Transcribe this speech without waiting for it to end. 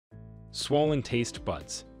Swollen taste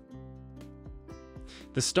buds.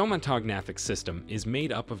 The stomatognathic system is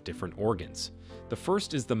made up of different organs. The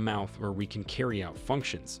first is the mouth, where we can carry out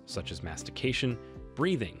functions such as mastication,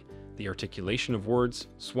 breathing, the articulation of words,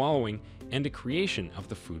 swallowing, and the creation of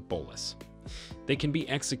the food bolus. They can be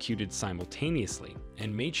executed simultaneously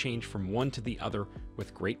and may change from one to the other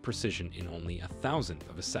with great precision in only 1,000th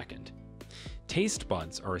of a second. Taste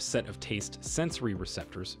buds are a set of taste sensory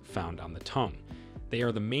receptors found on the tongue. They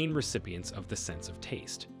are the main recipients of the sense of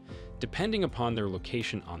taste. Depending upon their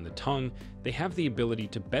location on the tongue, they have the ability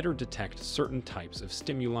to better detect certain types of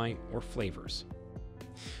stimuli or flavors.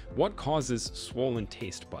 What causes swollen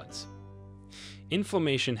taste buds?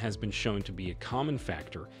 Inflammation has been shown to be a common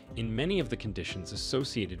factor in many of the conditions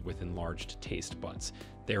associated with enlarged taste buds,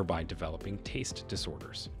 thereby developing taste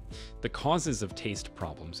disorders. The causes of taste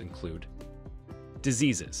problems include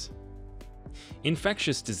diseases,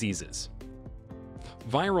 infectious diseases,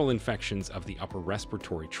 viral infections of the upper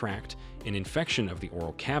respiratory tract, an infection of the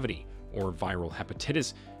oral cavity, or viral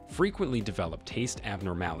hepatitis frequently develop taste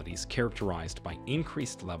abnormalities characterized by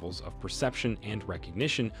increased levels of perception and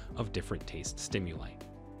recognition of different taste stimuli.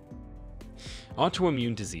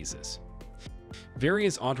 Autoimmune diseases.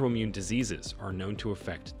 Various autoimmune diseases are known to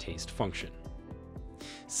affect taste function.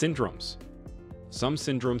 Syndromes. Some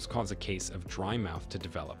syndromes cause a case of dry mouth to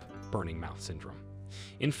develop, burning mouth syndrome.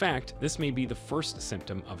 In fact, this may be the first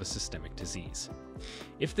symptom of a systemic disease.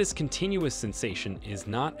 If this continuous sensation is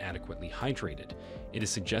not adequately hydrated, it is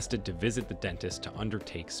suggested to visit the dentist to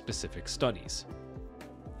undertake specific studies.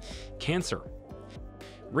 Cancer.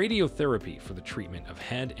 Radiotherapy for the treatment of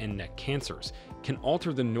head and neck cancers can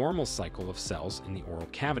alter the normal cycle of cells in the oral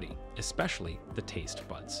cavity, especially the taste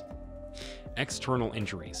buds. External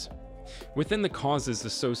injuries. Within the causes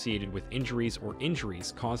associated with injuries or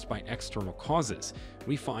injuries caused by external causes,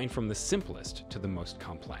 we find from the simplest to the most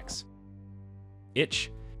complex.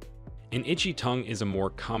 Itch. An itchy tongue is a more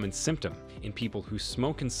common symptom in people who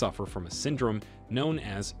smoke and suffer from a syndrome known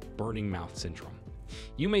as burning mouth syndrome.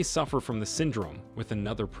 You may suffer from the syndrome with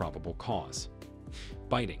another probable cause.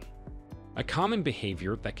 Biting. A common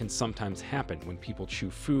behavior that can sometimes happen when people chew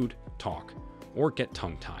food, talk, or get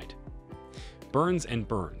tongue-tied. Burns and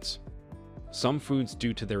burns. Some foods,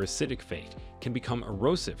 due to their acidic fate, can become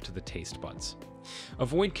erosive to the taste buds.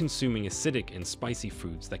 Avoid consuming acidic and spicy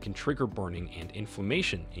foods that can trigger burning and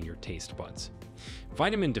inflammation in your taste buds.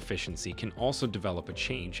 Vitamin deficiency can also develop a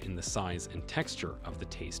change in the size and texture of the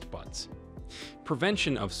taste buds.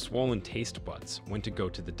 Prevention of swollen taste buds when to go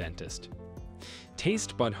to the dentist.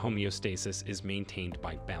 Taste bud homeostasis is maintained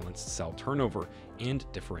by balanced cell turnover and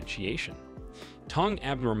differentiation. Tongue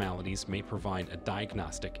abnormalities may provide a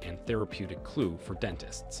diagnostic and therapeutic clue for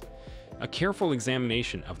dentists. A careful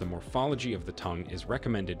examination of the morphology of the tongue is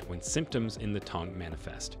recommended when symptoms in the tongue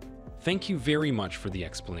manifest. Thank you very much for the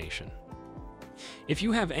explanation. If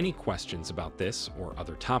you have any questions about this or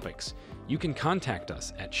other topics, you can contact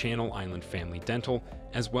us at Channel Island Family Dental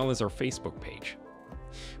as well as our Facebook page.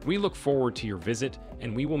 We look forward to your visit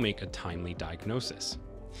and we will make a timely diagnosis.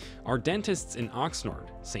 Our dentists in Oxnard,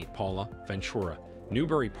 St. Paula, Ventura,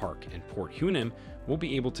 Newbury Park, and Port Hueneme will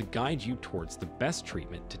be able to guide you towards the best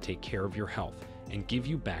treatment to take care of your health and give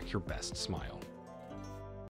you back your best smile.